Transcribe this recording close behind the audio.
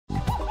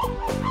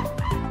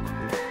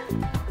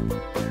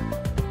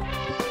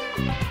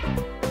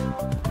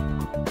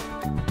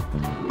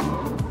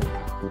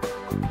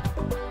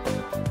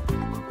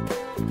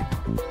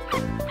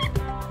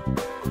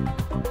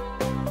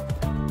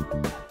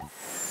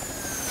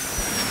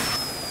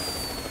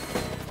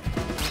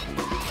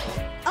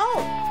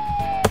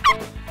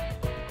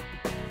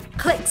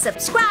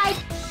subscribe,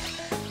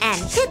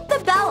 and hit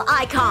the bell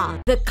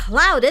icon. The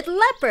Clouded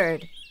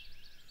Leopard.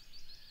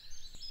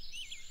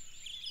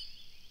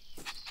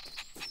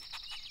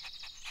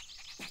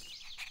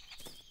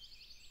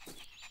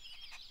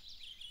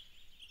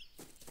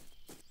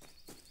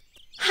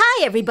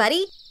 Hi,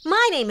 everybody.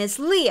 My name is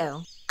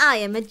Leo. I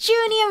am a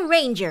junior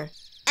ranger,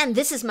 and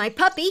this is my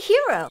puppy,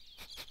 Hero.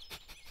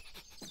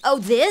 Oh,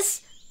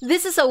 this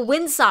is a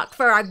windsock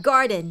for our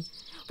garden.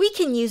 We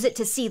can use it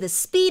to see the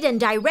speed and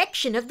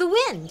direction of the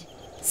wind.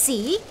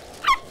 See?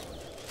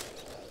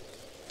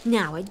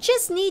 Now I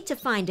just need to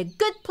find a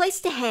good place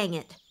to hang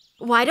it.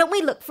 Why don't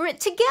we look for it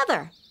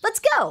together? Let's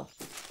go.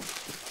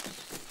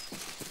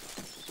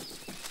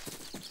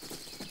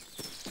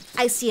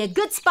 I see a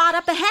good spot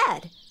up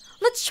ahead.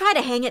 Let's try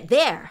to hang it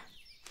there.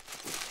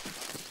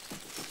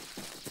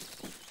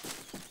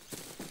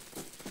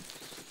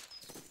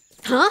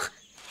 Huh?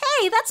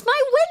 Hey, that's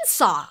my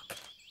windsock.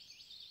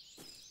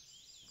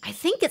 I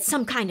think it's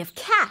some kind of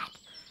cat.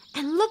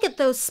 And look at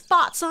those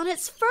spots on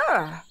its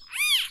fur.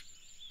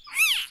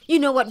 You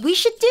know what we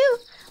should do?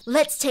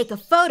 Let's take a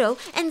photo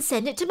and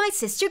send it to my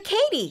sister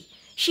Katie.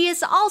 She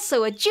is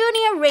also a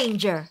junior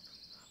ranger.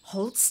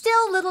 Hold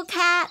still, little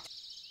cat.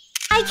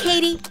 Hi,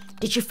 Katie.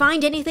 Did you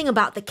find anything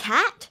about the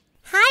cat?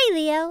 Hi,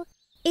 Leo.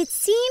 It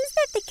seems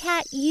that the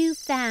cat you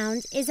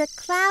found is a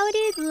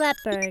clouded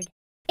leopard.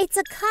 It's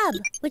a cub,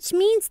 which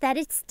means that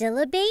it's still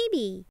a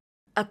baby.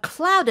 A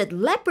clouded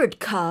leopard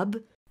cub?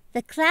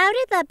 The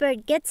clouded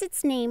leopard gets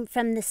its name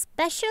from the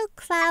special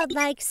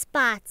cloud-like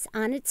spots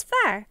on its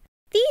fur.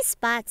 These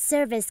spots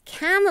serve as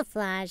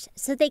camouflage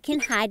so they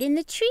can hide in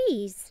the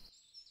trees.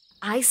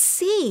 I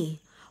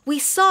see. We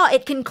saw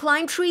it can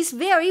climb trees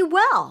very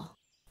well.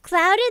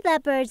 Clouded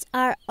leopards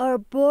are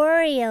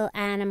arboreal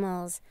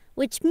animals,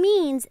 which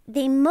means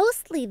they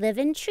mostly live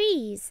in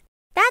trees.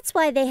 That's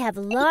why they have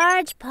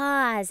large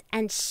paws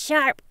and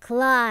sharp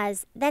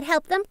claws that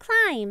help them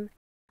climb.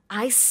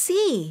 I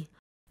see.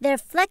 Their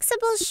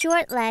flexible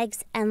short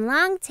legs and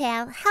long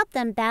tail help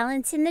them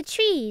balance in the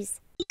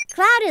trees.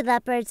 Clouded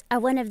leopards are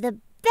one of the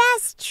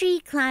best tree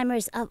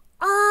climbers of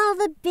all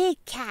the big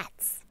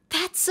cats.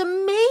 That's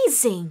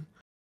amazing.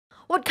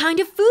 What kind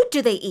of food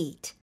do they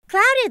eat?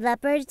 Clouded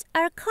leopards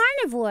are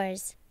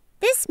carnivores.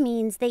 This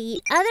means they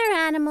eat other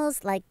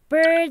animals like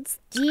birds,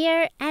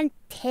 deer, and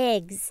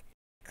pigs.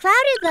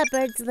 Clouded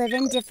leopards live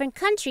in different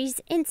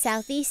countries in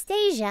Southeast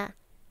Asia.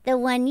 The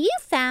one you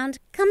found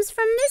comes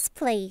from this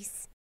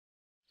place.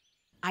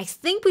 I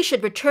think we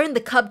should return the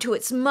cub to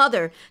its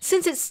mother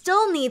since it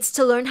still needs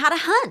to learn how to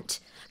hunt.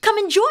 Come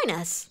and join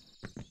us.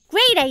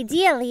 Great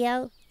idea,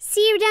 Leo.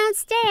 See you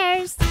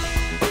downstairs.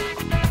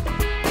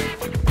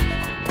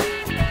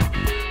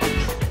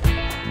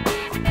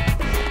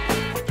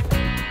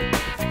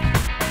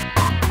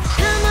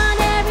 Come on,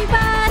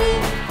 everybody.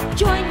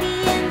 Join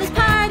me in this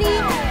party.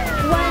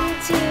 1,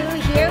 2,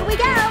 here we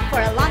go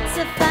for lots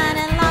of fun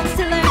and lots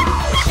to learn.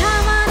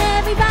 Come on,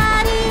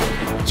 everybody.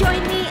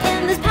 Join me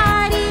in this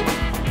party.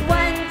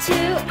 1, 2,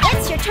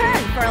 it's your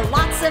turn for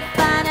lots of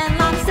fun and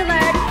lots to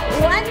learn.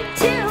 1,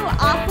 2,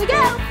 off we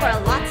go for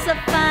lots of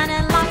fun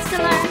and lots to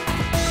learn.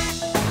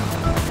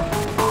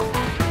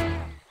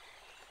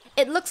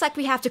 It looks like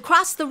we have to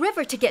cross the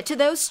river to get to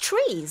those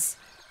trees.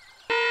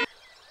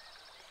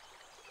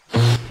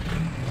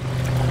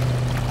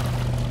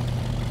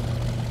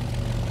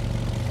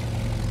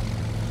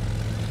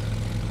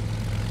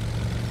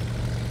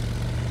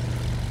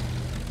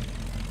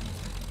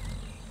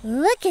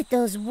 Look at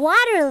those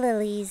water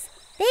lilies.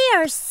 They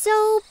are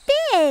so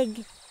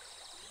big.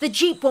 The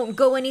jeep won't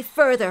go any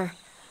further.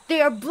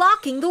 They are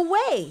blocking the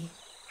way.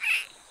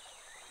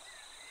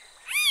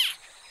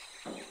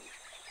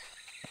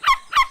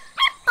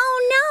 Oh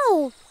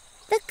no!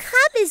 The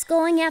cub is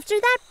going after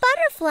that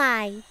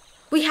butterfly.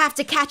 We have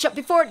to catch up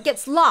before it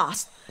gets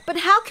lost. But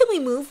how can we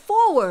move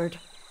forward?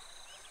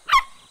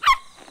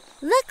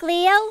 Look,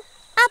 Leo,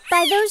 up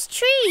by those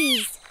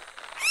trees.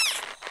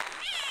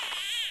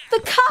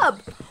 The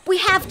cub! We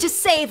have to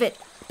save it,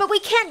 but we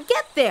can't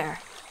get there.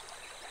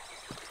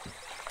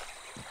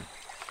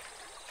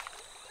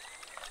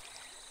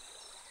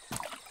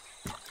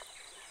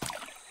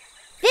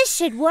 This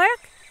should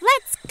work.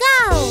 Let's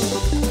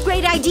go!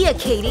 Great idea,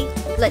 Katie.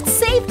 Let's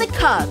save the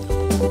cub.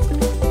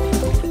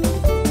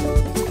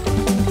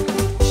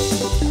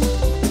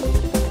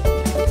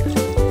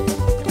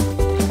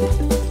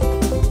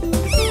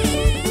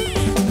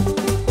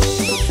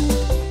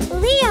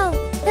 Leo,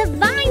 the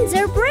vines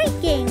are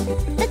breaking.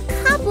 The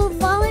cub will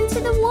fall into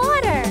the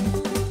water.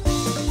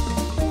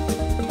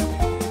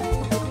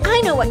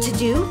 I know what to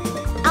do.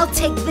 I'll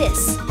take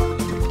this.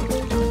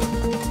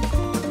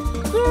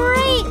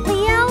 Great,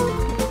 Leo!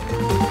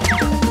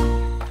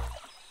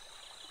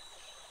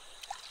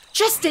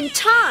 Just in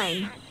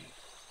time.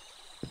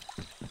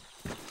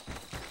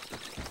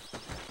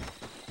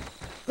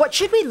 What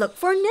should we look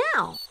for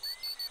now?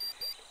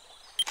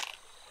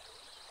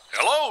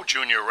 Hello,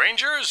 Junior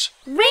Rangers.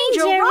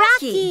 Ranger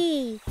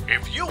Rocky!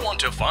 If you want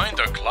to find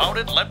the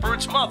clouded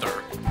leopard's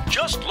mother,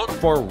 just look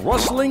for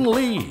rustling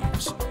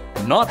leaves.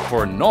 Not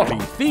for naughty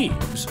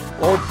thieves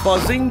or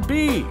buzzing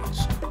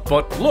bees,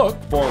 but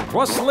look for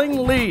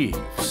rustling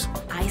leaves.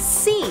 I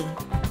see.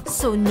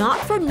 So not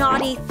for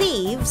naughty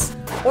thieves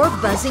or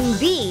buzzing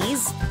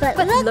bees, but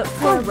look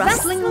for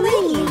rustling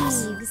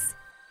leaves.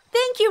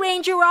 Thank you,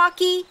 Ranger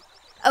Rocky.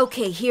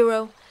 Okay,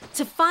 Hero.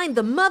 To find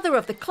the mother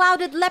of the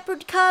clouded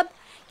leopard cub,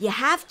 you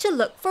have to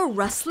look for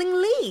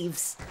rustling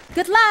leaves.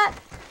 Good luck.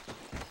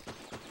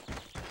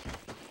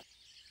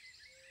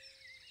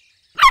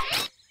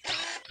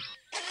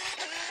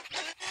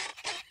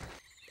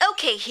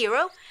 Okay,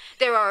 Hero.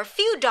 There are a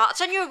few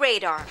dots on your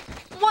radar.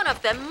 One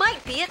of them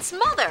might be its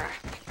mother.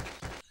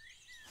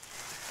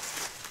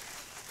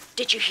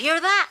 Did you hear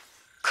that?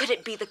 Could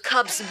it be the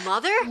cub's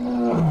mother?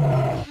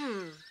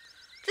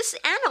 This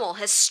animal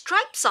has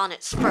stripes on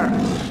its fur.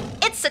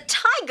 It's a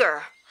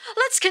tiger.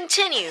 Let's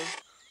continue.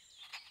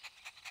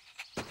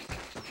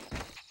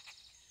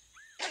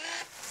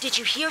 Did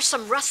you hear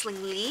some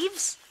rustling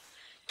leaves?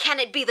 Can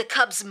it be the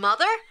cub's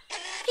mother?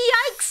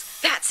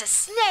 Yikes! That's a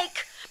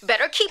snake.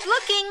 Better keep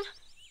looking.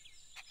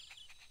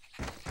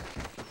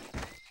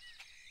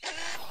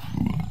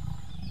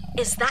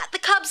 Is that the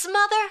cub's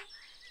mother?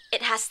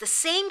 It has the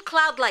same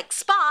cloud-like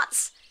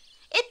spots.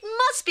 It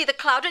must be the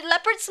clouded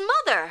leopard's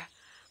mother.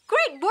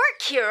 Great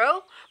work,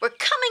 Hero. We're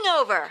coming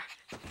over.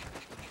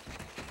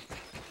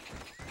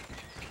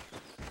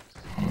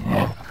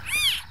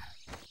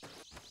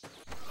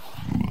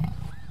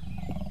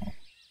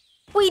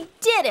 We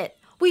did it!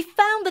 We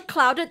found the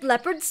clouded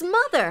leopard's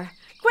mother.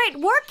 Great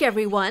work,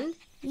 everyone.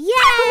 Yay!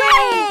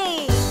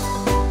 Hooray!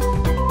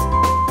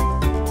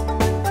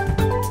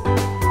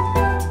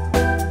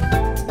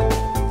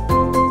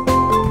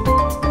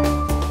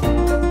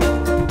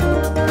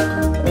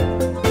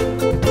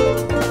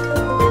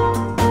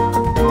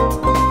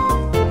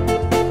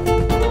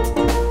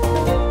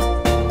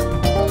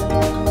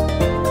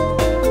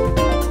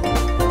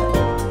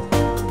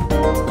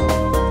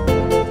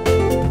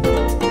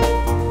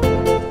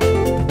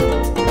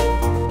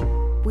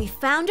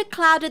 Found a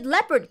clouded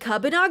leopard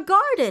cub in our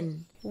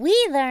garden. We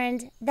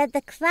learned that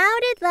the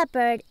clouded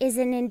leopard is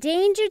an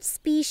endangered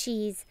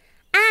species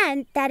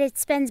and that it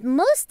spends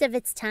most of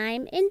its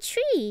time in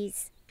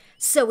trees.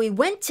 So we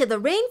went to the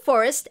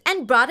rainforest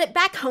and brought it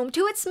back home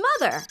to its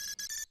mother.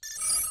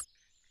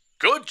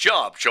 Good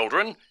job,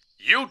 children.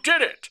 You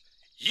did it.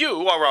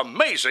 You are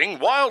amazing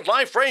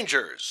wildlife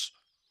rangers.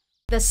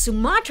 The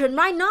Sumatran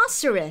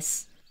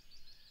rhinoceros.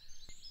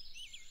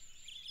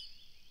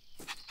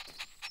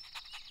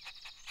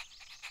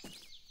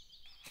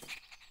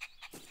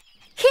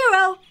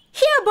 Hero,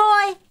 here,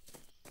 boy.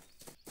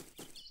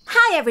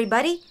 Hi,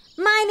 everybody.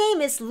 My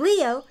name is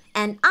Leo,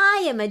 and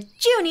I am a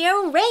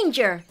junior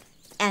ranger.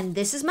 And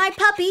this is my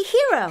puppy,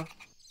 Hero.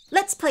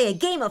 Let's play a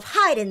game of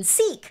hide and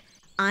seek.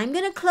 I'm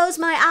going to close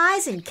my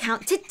eyes and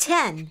count to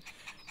 10.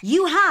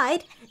 You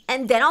hide,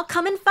 and then I'll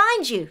come and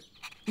find you.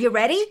 You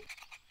ready?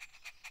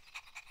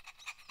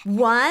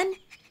 1,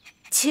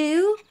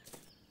 2,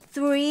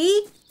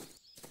 3,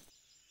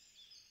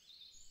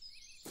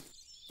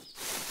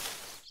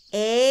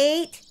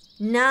 8,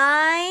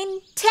 9,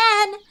 10.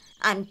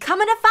 I'm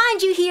coming to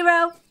find you,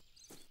 Hero.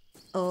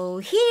 Oh,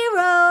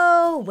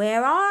 Hero,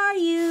 where are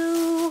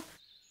you?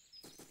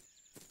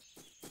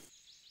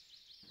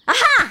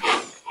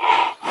 Aha!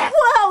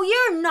 Whoa,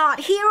 you're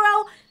not,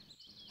 Hero.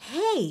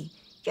 Hey,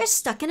 you're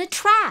stuck in a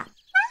trap.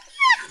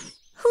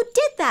 Who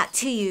did that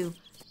to you?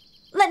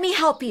 Let me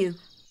help you.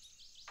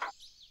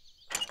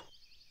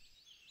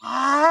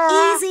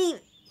 Easy.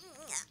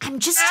 I'm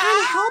just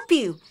trying to help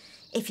you.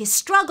 If you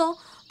struggle,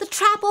 the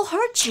trap will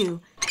hurt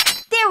you.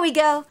 There we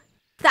go.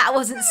 That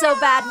wasn't so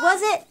bad,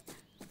 was it?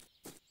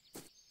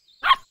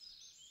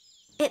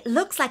 It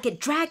looks like it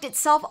dragged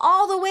itself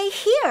all the way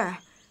here.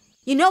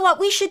 You know what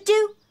we should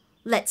do?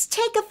 Let's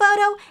take a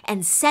photo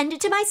and send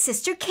it to my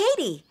sister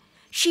Katie.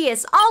 She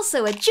is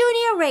also a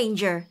junior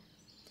ranger.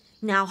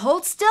 Now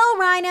hold still,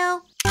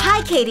 Rhino.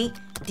 Hi, Katie.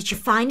 Did you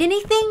find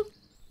anything?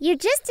 You're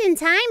just in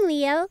time,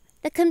 Leo.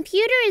 The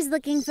computer is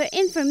looking for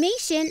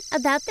information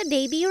about the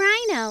baby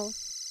rhino.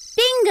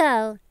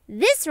 Bingo!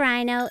 This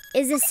rhino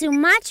is a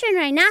Sumatran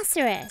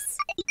rhinoceros.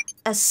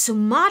 A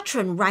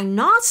Sumatran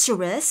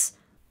rhinoceros?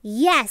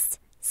 Yes,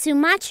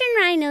 Sumatran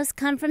rhinos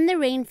come from the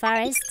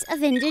rainforests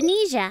of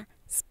Indonesia,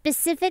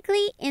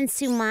 specifically in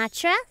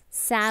Sumatra,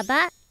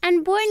 Sabah,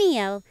 and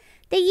Borneo.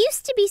 They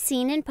used to be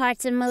seen in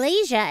parts of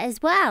Malaysia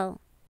as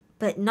well.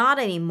 But not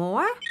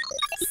anymore?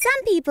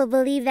 Some people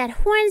believe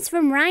that horns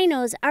from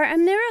rhinos are a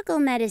miracle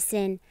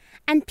medicine,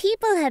 and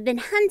people have been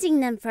hunting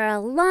them for a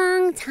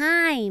long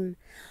time.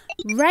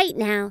 Right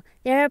now,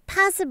 there are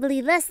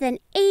possibly less than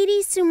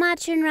 80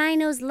 Sumatran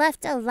rhinos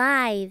left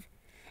alive.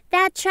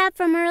 That trap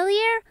from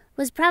earlier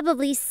was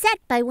probably set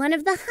by one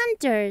of the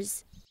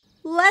hunters.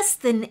 Less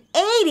than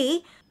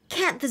 80?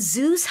 Can't the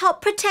zoos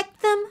help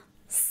protect them?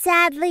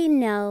 Sadly,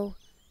 no.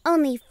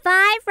 Only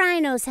 5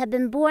 rhinos have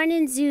been born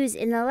in zoos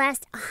in the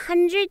last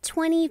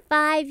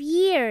 125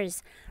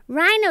 years.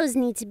 Rhinos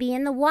need to be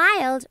in the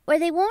wild or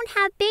they won't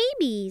have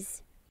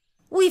babies.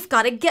 We've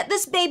got to get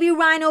this baby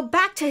rhino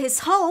back to his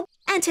home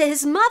and to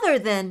his mother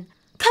then.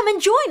 Come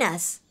and join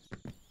us.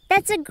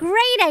 That's a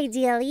great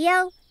idea,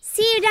 Leo.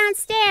 See you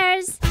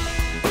downstairs.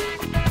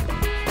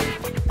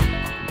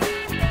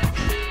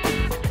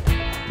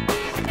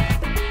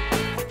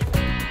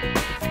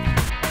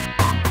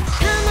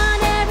 Come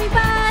on,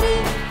 everybody,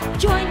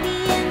 join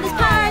me in this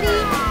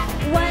party.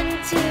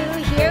 1, 2,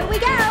 here we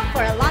go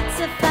for lots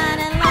of fun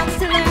and lots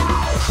to learn.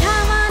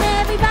 Come on,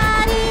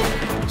 everybody,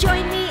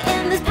 join me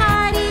in this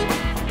party.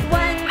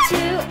 1,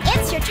 2,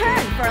 it's your turn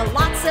for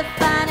lots of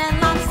fun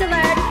and lots to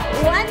learn.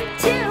 1,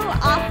 2,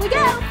 off we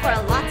go for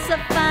lots of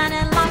fun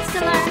and lots to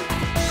learn.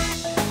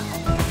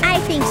 I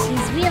think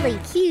she's really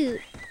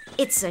cute.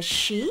 It's a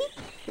she?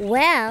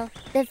 Well,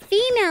 the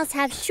females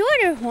have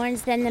shorter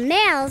horns than the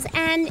males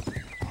and...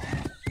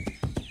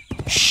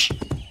 Shh!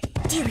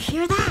 Do you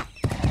hear that?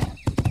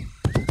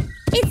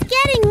 It's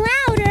getting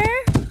louder.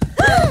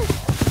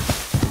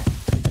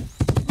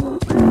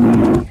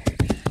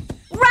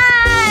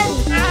 Run!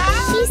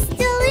 She's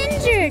still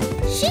injured.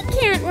 She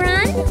can't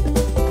run.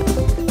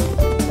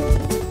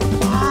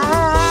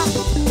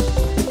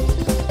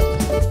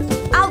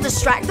 I'll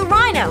distract the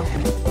rhino.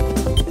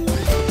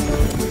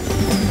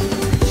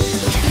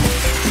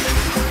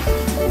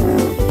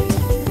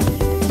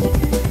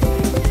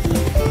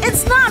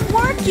 It's not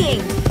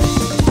working.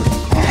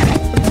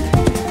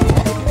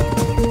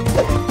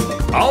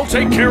 I'll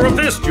take care of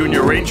this,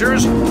 Junior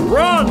Rangers.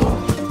 Run!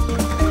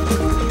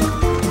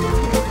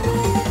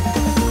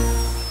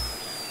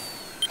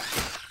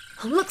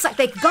 Looks like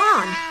they've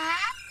gone.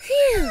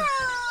 Phew,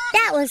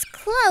 that was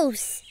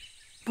close.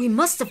 We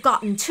must have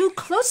gotten too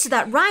close to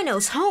that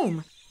rhino's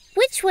home.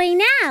 Which way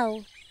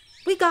now?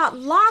 We got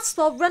lost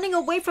while running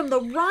away from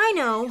the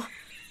rhino.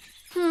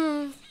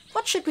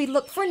 What should we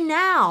look for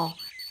now?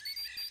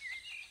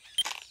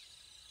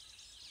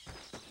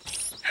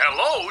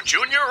 Hello,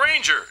 Junior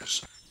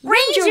Rangers.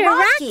 Ranger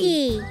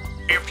Rocky!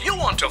 If you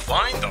want to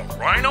find the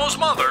rhino's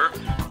mother,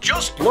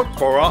 just look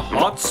for a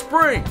hot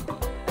spring.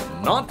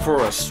 Not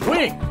for a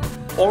swing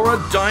or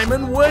a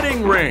diamond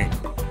wedding ring,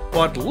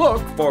 but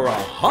look for a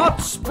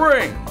hot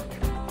spring.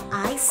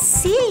 I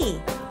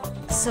see.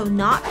 So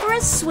not for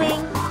a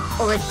swing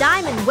or a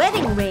diamond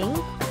wedding ring,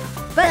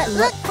 but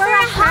look for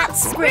a hot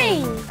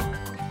spring.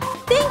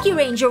 Thank you,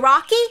 Ranger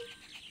Rocky.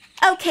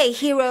 Okay,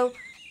 Hero.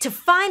 To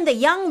find the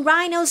young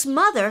rhino's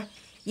mother,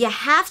 you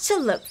have to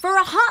look for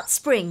a hot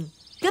spring.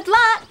 Good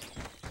luck!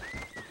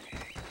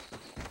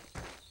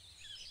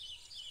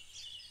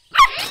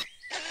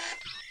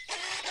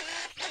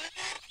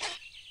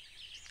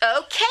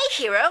 Okay,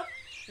 Hero.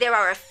 There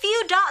are a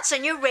few dots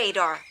on your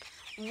radar.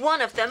 One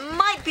of them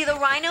might be the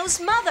rhino's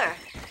mother.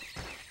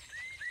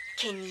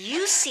 Can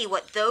you see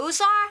what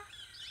those are?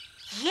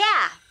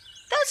 Yeah,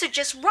 those are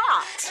just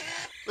rocks.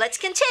 Let's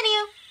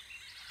continue.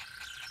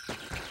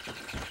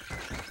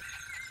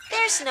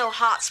 There's no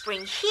hot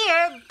spring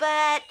here,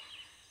 but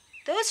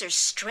those are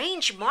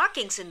strange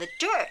markings in the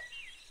dirt.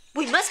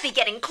 We must be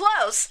getting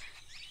close.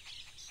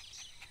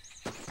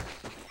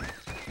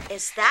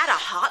 Is that a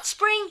hot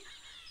spring?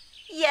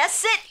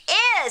 Yes, it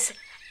is.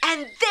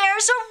 And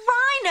there's a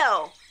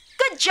rhino.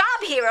 Good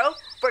job, Hero.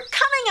 We're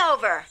coming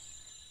over.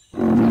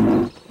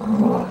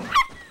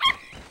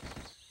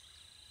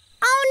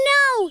 Oh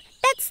no!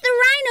 That's the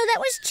rhino that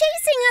was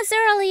chasing us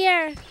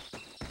earlier.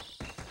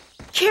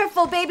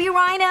 Careful, baby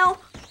rhino.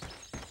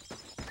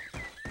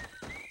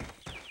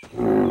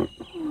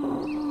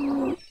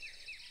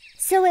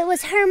 So it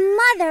was her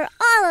mother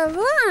all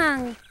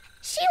along.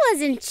 She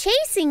wasn't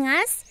chasing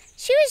us.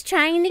 She was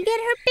trying to get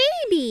her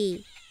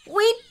baby.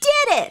 We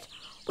did it.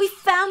 We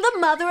found the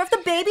mother of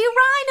the baby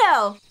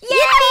rhino.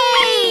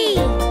 Yippee!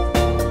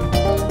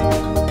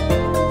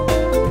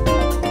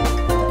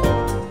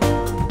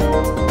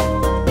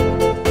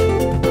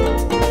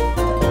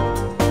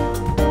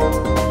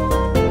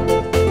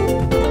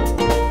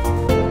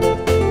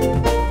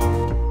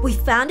 We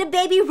found a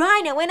baby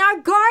rhino in our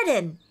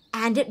garden,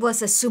 and it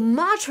was a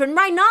Sumatran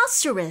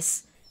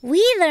rhinoceros.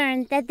 We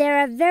learned that there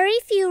are very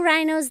few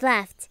rhinos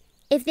left.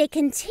 If they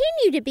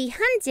continue to be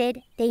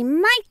hunted, they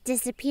might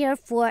disappear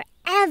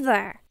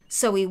forever.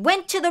 So we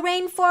went to the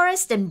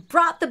rainforest and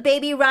brought the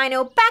baby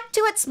rhino back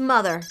to its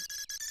mother.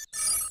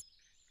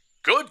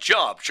 Good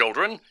job,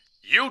 children.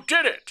 You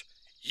did it.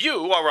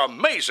 You are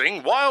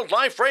amazing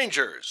wildlife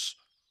rangers.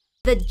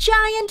 The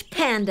giant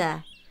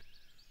panda.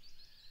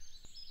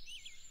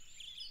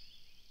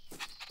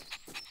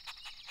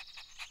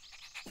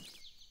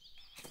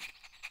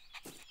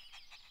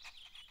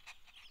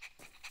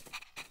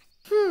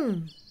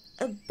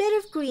 A bit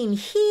of green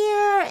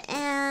here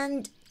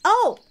and...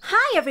 Oh,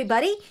 hi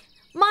everybody.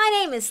 My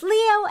name is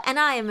Leo and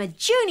I am a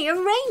junior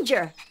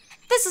ranger.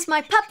 This is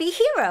my puppy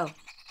Hero.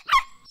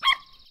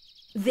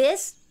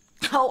 This?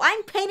 Oh,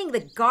 I'm painting the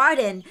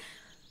garden,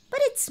 but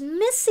it's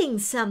missing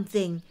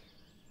something.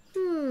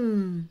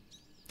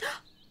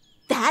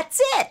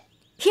 That's it.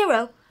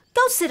 Hero,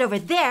 go sit over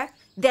there,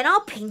 then I'll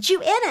paint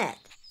you in it.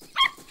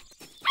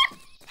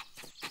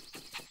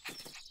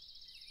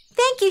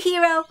 Thank you,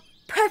 Hero.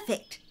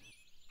 Perfect.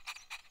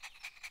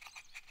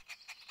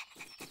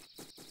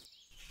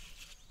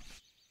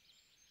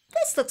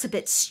 This looks a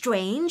bit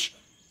strange.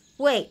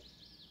 Wait,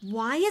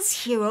 why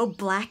is Hero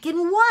black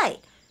and white?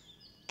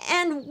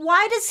 And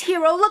why does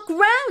Hero look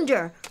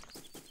rounder?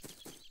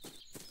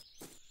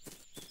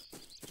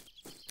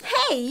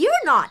 Hey,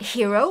 you're not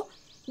Hero.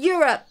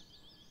 You're a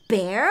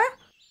bear?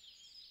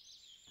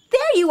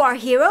 There you are,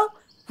 Hero.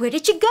 Where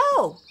did you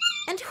go?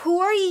 And who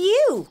are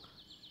you?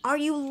 Are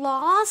you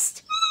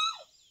lost?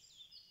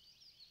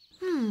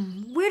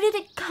 Where did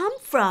it come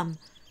from?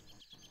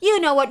 You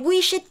know what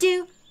we should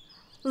do?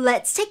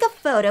 Let's take a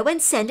photo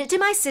and send it to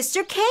my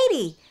sister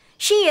Katie.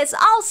 She is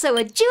also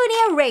a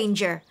junior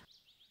ranger.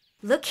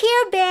 Look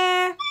here,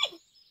 Bear.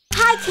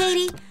 Hi,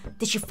 Katie.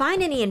 Did you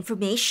find any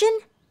information?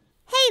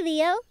 Hey,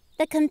 Leo.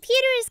 The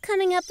computer is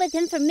coming up with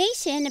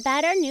information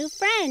about our new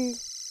friend.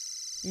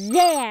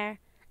 There,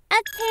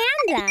 a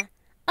panda,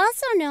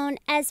 also known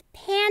as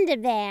panda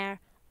bear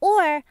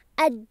or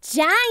a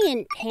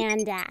giant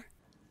panda.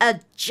 A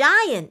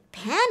giant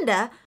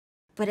panda?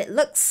 But it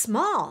looks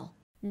small.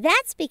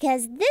 That's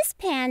because this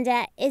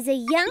panda is a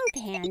young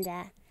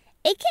panda.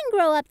 It can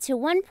grow up to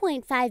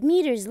 1.5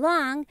 meters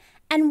long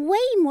and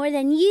weigh more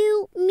than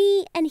you,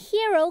 me, and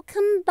Hero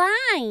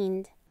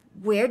combined.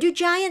 Where do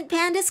giant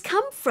pandas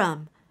come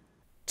from?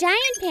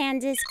 Giant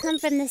pandas come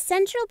from the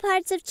central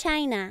parts of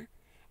China.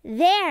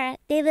 There,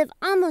 they live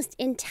almost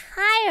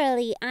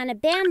entirely on a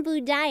bamboo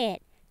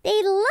diet.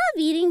 They love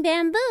eating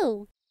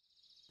bamboo.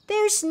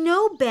 There's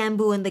no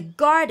bamboo in the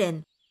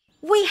garden.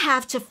 We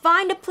have to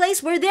find a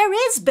place where there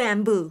is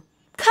bamboo.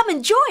 Come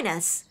and join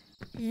us.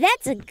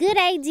 That's a good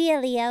idea,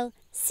 Leo.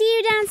 See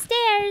you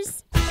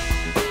downstairs.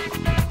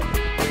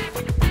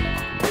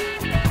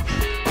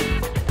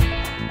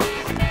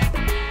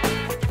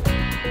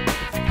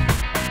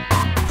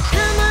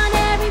 Come on,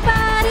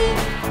 everybody.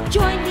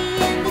 Join me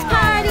in this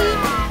party.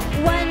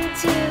 1,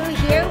 2,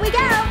 here we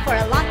go. For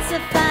lots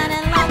of fun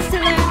and lots to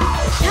learn.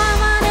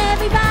 Come on,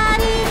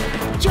 everybody.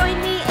 Join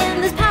me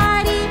in this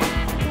party.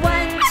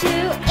 1, 2,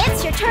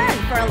 it's your turn.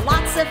 For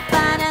lots of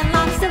fun and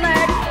lots to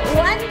learn.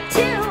 1,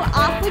 2,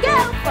 off we go.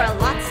 For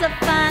lots of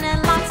fun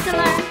and lots to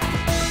learn.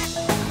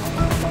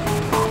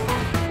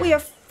 We are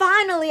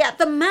finally at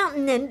the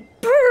mountain and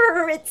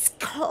brr, it's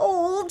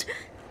cold.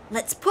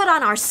 Let's put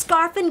on our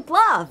scarf and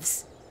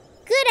gloves.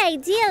 Good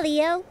idea,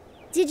 Leo.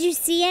 Did you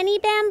see any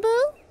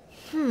bamboo?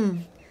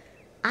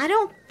 I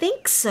don't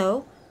think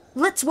so.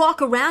 Let's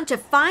walk around to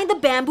find the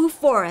bamboo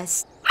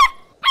forest.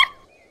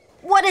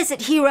 What is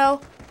it,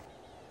 Hero?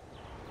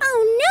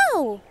 Oh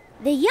no!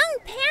 The young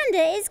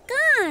panda is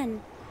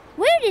gone.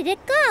 Where did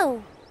it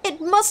go?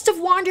 It must have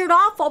wandered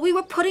off while we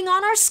were putting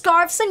on our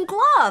scarves and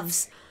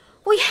gloves.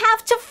 We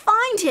have to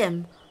find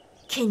him.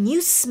 Can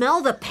you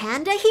smell the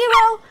panda,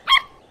 Hero?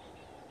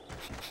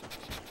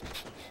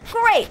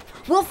 Great,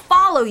 we'll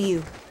follow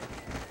you.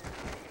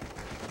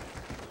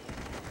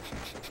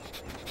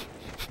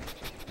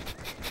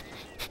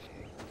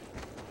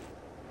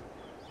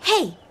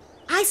 Hey,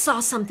 I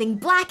saw something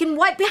black and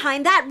white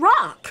behind that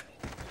rock.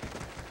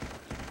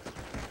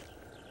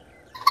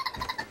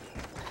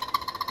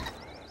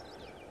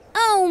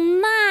 Oh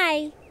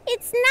my!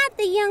 It's not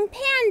the young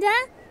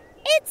panda.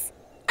 It's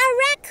a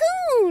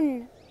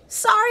raccoon.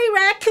 Sorry,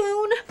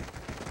 raccoon.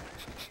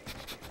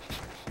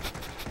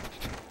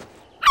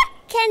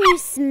 Can you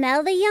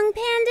smell the young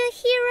panda,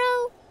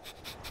 Hero?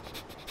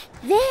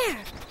 There!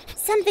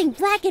 Something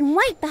black and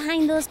white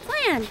behind those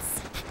plants.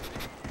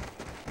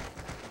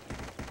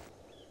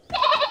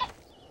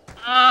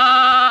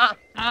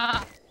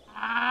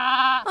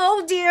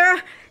 Oh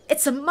dear,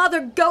 it's a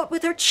mother goat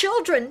with her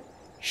children.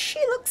 She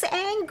looks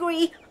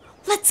angry.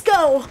 Let's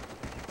go.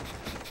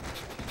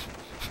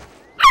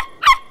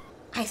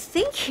 I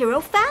think Hero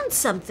found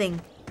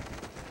something.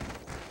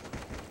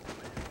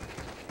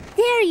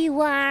 There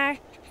you are.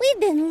 We've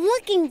been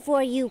looking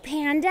for you,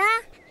 Panda.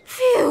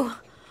 Phew,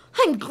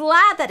 I'm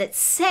glad that it's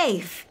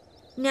safe.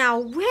 Now,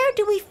 where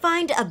do we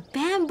find a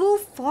bamboo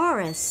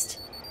forest?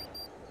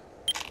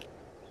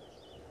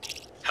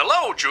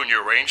 Hello,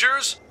 Junior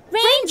Rangers.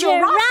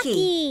 Ranger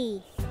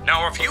Rocky.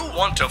 Now, if you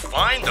want to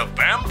find the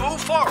bamboo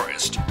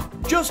forest,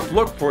 just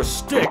look for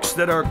sticks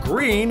that are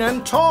green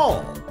and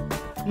tall.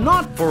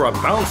 Not for a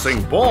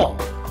bouncing ball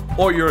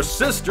or your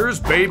sister's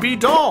baby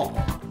doll,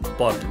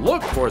 but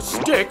look for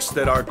sticks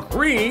that are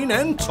green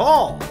and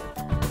tall.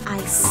 I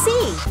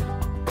see.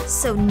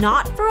 So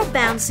not for a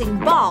bouncing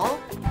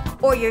ball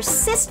or your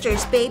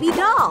sister's baby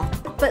doll,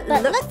 but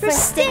look for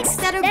sticks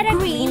that are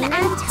green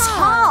and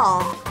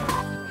tall.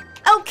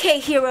 Okay,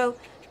 Hero.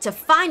 To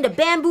find a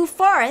bamboo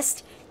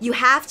forest, you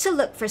have to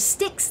look for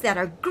sticks that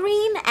are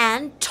green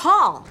and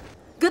tall.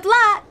 Good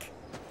luck!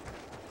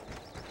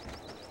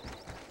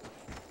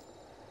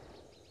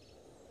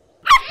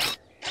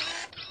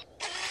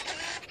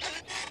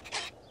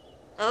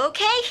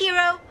 Okay,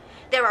 Hero.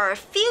 There are a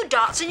few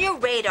dots on your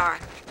radar.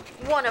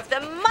 One of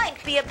them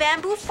might be a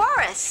bamboo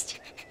forest.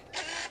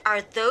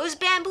 Are those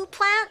bamboo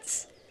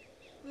plants?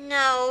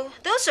 No,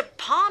 those are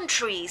palm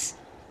trees.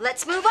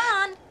 Let's move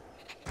on.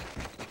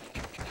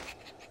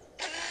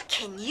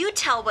 Can you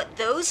tell what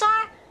those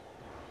are?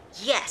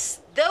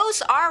 Yes,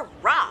 those are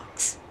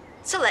rocks.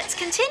 So let's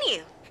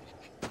continue.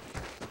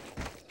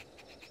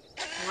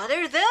 What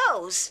are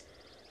those?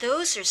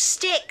 Those are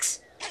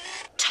sticks,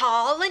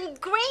 tall and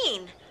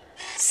green.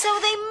 So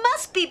they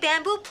must be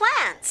bamboo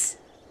plants.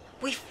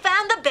 We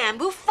found the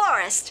bamboo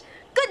forest.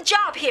 Good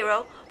job,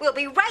 Hero. We'll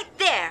be right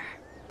there.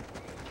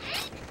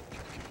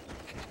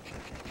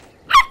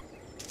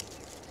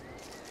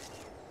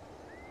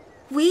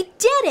 We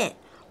did it!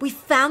 We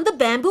found the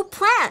bamboo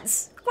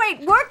plants.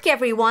 Great work,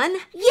 everyone.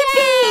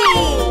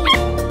 Yippee!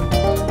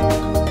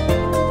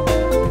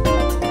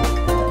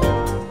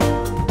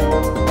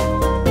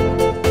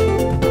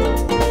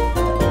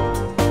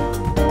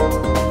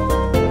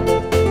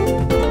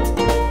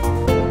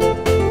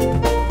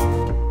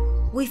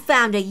 We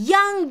found a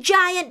young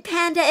giant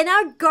panda in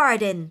our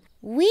garden.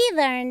 We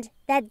learned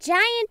that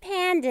giant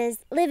pandas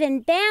live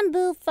in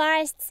bamboo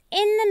forests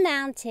in the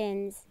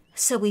mountains.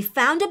 So we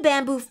found a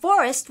bamboo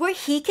forest where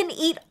he can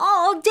eat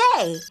all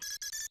day.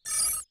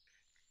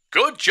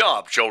 Good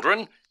job,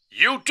 children.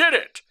 You did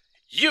it.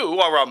 You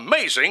are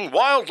amazing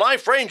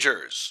wildlife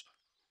rangers.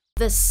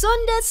 The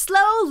Sunda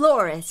slow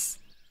loris.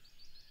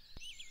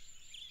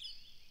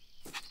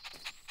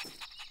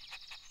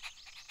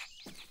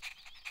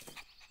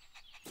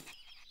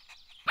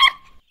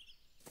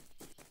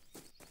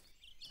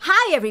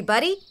 Hi,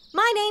 everybody.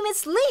 My name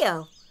is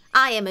Leo.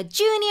 I am a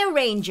junior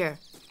ranger,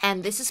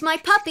 and this is my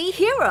puppy,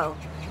 Hero.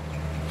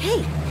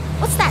 Hey,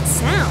 what's that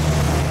sound?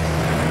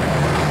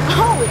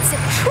 Oh, it's a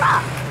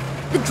truck.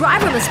 The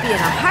driver must be in a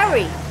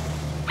hurry.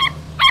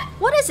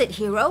 What is it,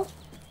 Hero?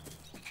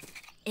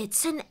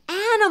 It's an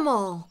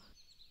animal.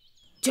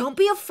 Don't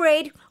be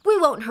afraid. We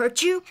won't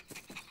hurt you.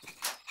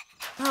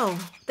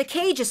 Oh, the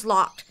cage is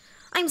locked.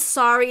 I'm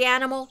sorry,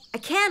 animal. I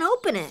can't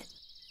open it.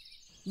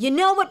 You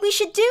know what we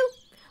should do?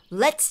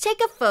 Let's take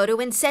a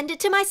photo and send it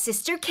to my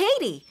sister,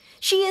 Katie.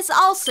 She is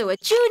also a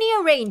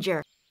junior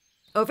ranger.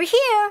 Over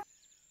here.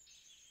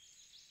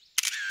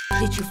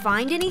 Did you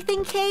find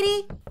anything,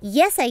 Katie?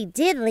 Yes, I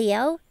did,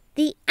 Leo.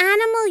 The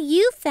animal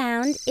you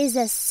found is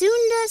a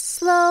Sunda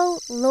slow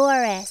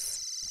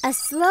loris. A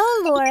slow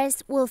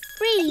loris will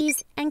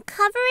freeze and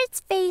cover its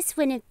face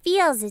when it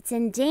feels it's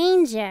in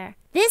danger.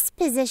 This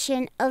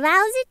position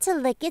allows it to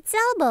lick its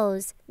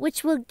elbows,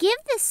 which will give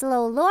the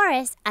slow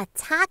loris a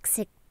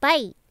toxic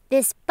bite.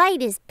 This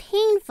bite is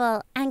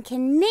painful and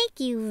can make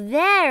you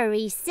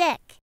very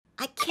sick.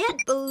 I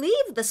can't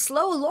believe the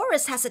slow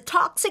loris has a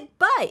toxic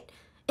bite.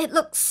 It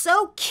looks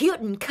so cute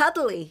and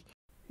cuddly.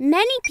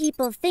 Many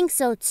people think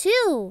so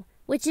too,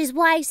 which is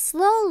why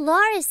slow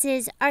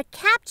lorises are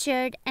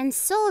captured and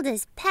sold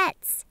as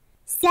pets.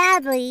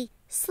 Sadly,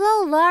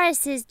 slow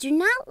lorises do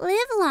not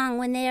live long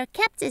when they are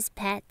kept as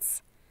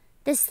pets.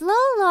 The slow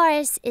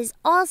loris is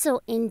also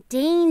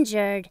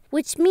endangered,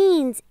 which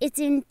means it's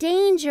in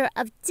danger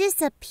of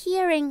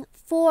disappearing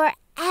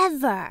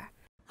forever.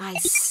 I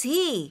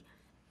see.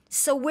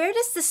 So where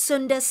does the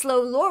Sunda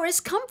slow loris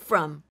come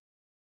from?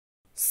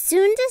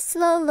 Sunda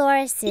slow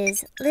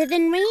lorises live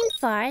in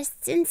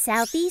rainforests in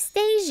Southeast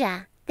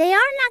Asia. They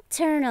are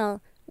nocturnal,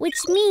 which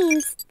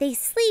means they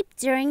sleep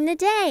during the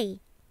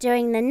day.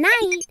 During the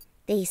night,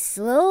 they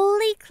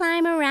slowly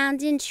climb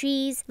around in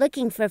trees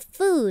looking for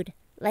food,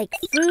 like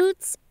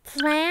fruits,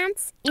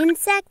 plants,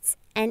 insects,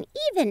 and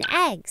even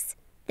eggs.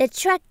 The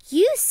truck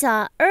you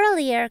saw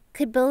earlier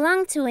could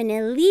belong to an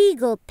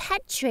illegal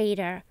pet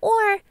trader,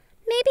 or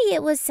maybe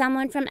it was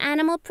someone from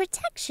animal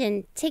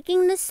protection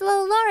taking the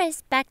slow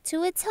loris back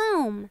to its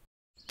home.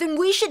 Then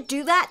we should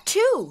do that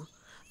too.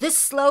 This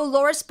slow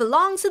loris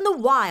belongs in the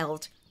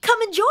wild.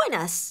 Come and join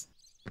us.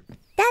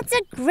 That's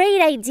a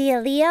great idea,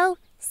 Leo.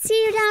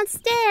 See you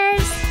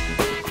downstairs.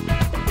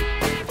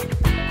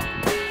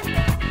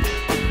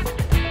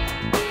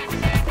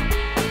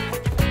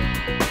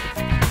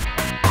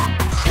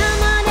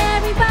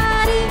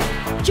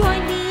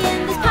 Join me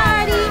in this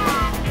party.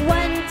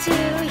 1, 2,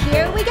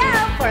 here we go.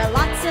 For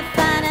lots of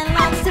fun and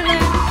lots to learn.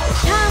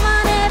 Come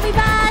on,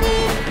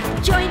 everybody.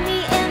 Join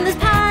me in this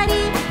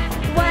party.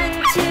 1,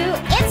 2,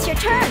 it's your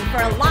turn.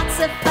 For lots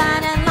of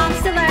fun and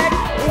lots to learn.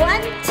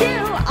 1, 2,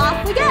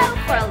 off we go.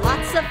 For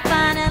lots of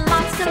fun and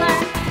lots to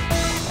learn.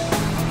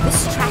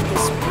 This track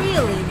is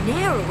really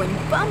narrow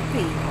and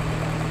bumpy.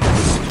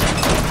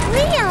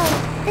 Leo,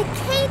 the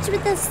cage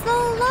with the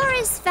slow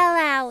loris fell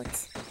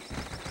out.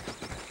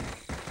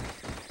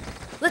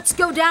 Let's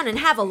go down and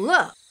have a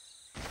look.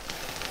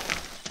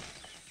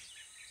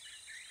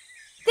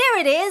 There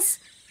it is.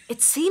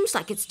 It seems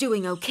like it's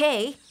doing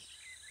okay.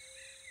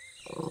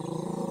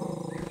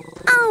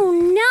 Oh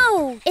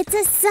no, it's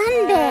a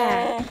sun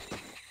bear.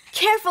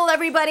 Careful,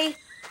 everybody.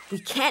 We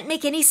can't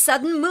make any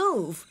sudden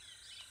move.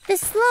 The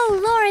slow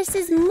loris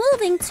is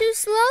moving too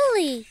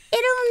slowly.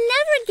 It'll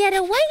never get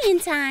away in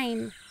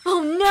time.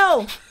 Oh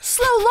no,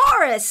 slow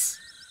loris.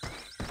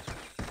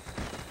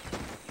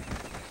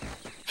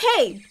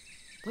 Hey,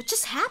 what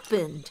just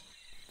happened?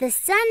 The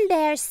sun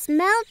bear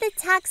smelled the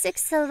toxic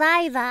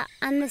saliva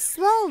on the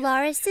slow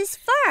loris's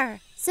fur.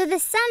 So the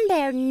sun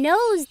bear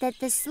knows that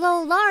the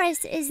slow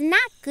loris is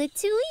not good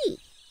to eat.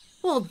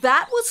 Well,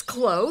 that was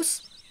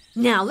close.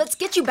 Now let's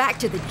get you back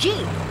to the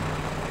Jeep.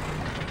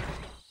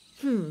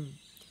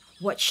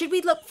 What should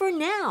we look for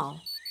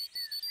now?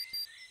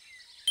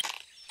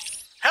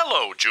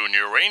 Hello,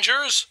 Junior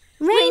Rangers.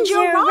 Ranger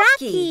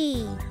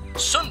Rocky!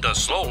 Sunda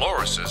slow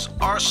lorises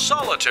are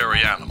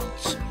solitary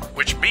animals,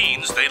 which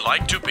means they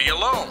like to be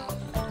alone.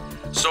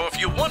 So if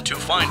you want to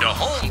find a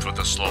home for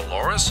the slow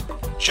loris,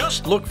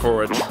 just look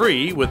for a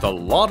tree with a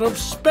lot of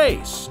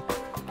space.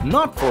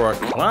 Not for a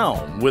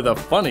clown with a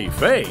funny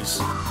face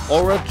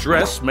or a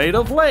dress made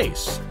of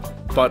lace,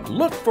 but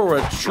look for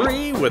a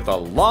tree with a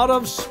lot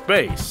of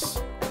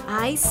space.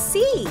 I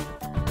see.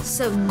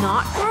 So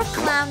not for a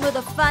clown with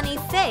a funny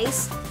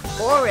face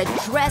or a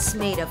dress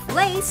made of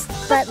lace,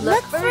 But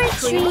look for a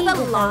tree with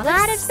a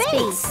lot of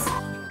space.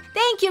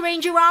 Thank you,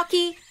 Ranger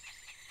Rocky.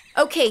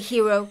 Okay,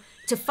 Hero,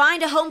 to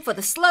find a home for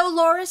the slow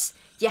loris,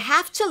 you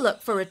have to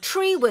look for a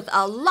tree with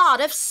a lot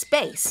of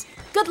space.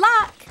 Good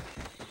luck.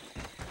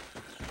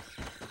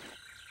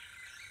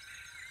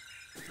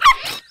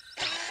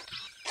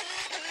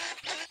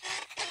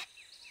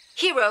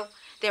 Hero,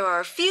 there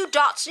are a few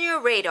dots on your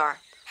radar.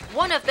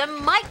 One of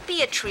them might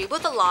be a tree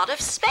with a lot of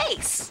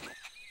space.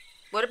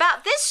 What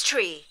about this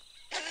tree?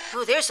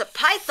 Oh, there's a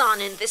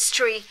python in this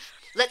tree.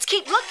 Let's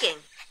keep looking.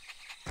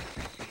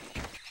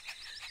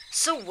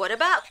 So what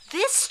about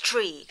this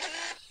tree?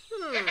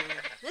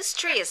 This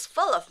tree is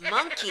full of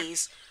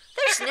monkeys.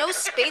 There's no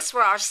space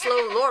for our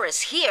slow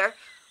loris here,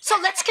 so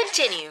let's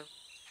continue.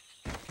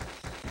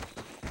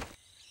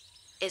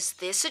 Is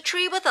this a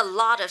tree with a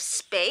lot of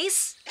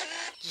space?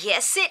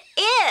 Yes, it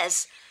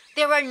is.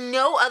 There are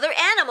no other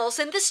animals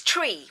in this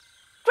tree.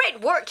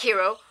 Great work,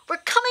 Hero. We're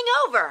coming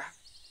over.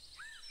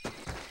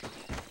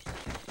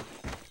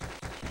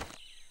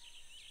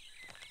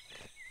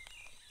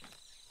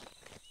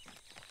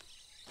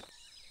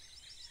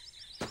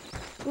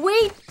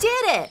 We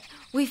did it!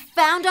 We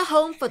found a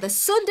home for the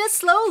Sunda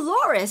slow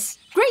loris.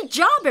 Great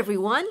job,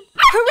 everyone!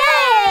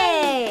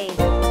 Hooray!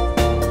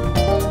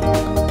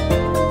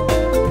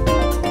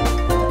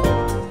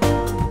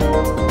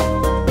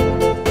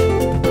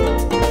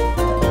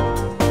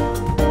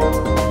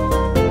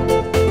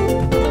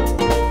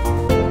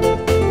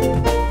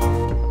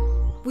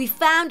 We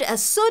found a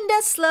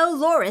Sunda slow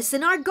loris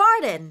in our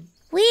garden.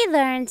 We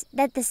learned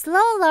that the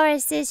slow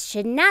lorises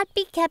should not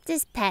be kept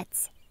as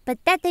pets,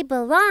 but that they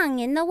belong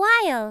in the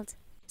wild.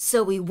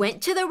 So we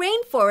went to the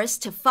rainforest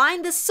to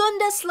find the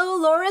Sunda slow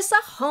loris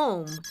a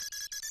home.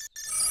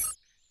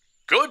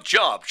 Good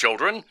job,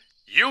 children.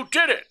 You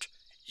did it.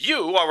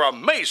 You are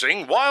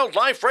amazing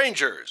wildlife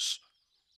rangers.